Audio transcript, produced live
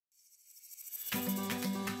Hello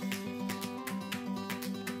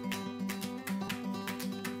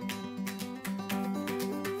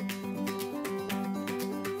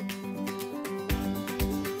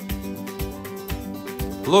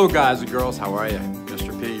guys and girls, how are you?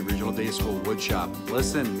 Mr. P, Regional Day School Woodshop.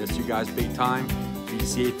 Listen, miss you guys big time. Be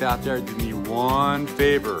safe out there. Do me one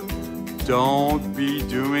favor. Don't be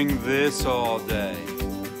doing this all day.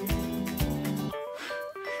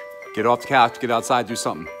 Get off the couch, get outside, do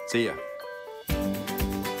something. See ya.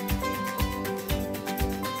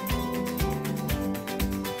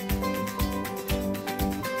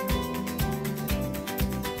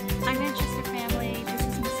 Hi Manchester family, this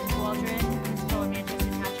is Mrs. Waldron, principal of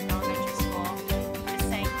Manchester Township Elementary School. Just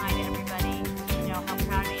saying hi to everybody. You know how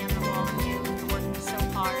proud I am of all of you. You're working so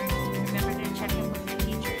hard. Remember to check in with your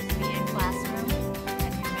teachers, be in classroom,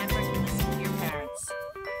 and remember to listen to your parents.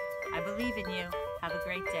 I believe in you. Have a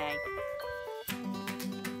great day.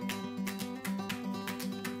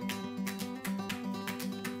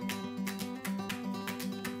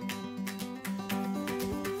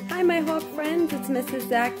 Hi, my Hawk friends. It's Mrs.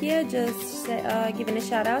 Zakia. Just giving a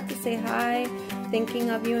shout out to say hi.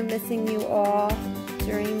 Thinking of you and missing you all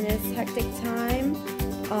during this hectic time.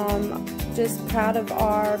 Just proud of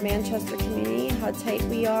our Manchester community, how tight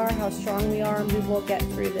we are, how strong we are, and we will get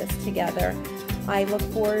through this together. I look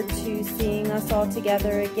forward to seeing us all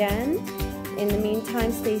together again. In the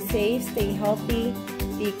meantime, stay safe, stay healthy,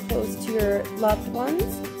 be close to your loved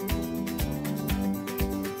ones.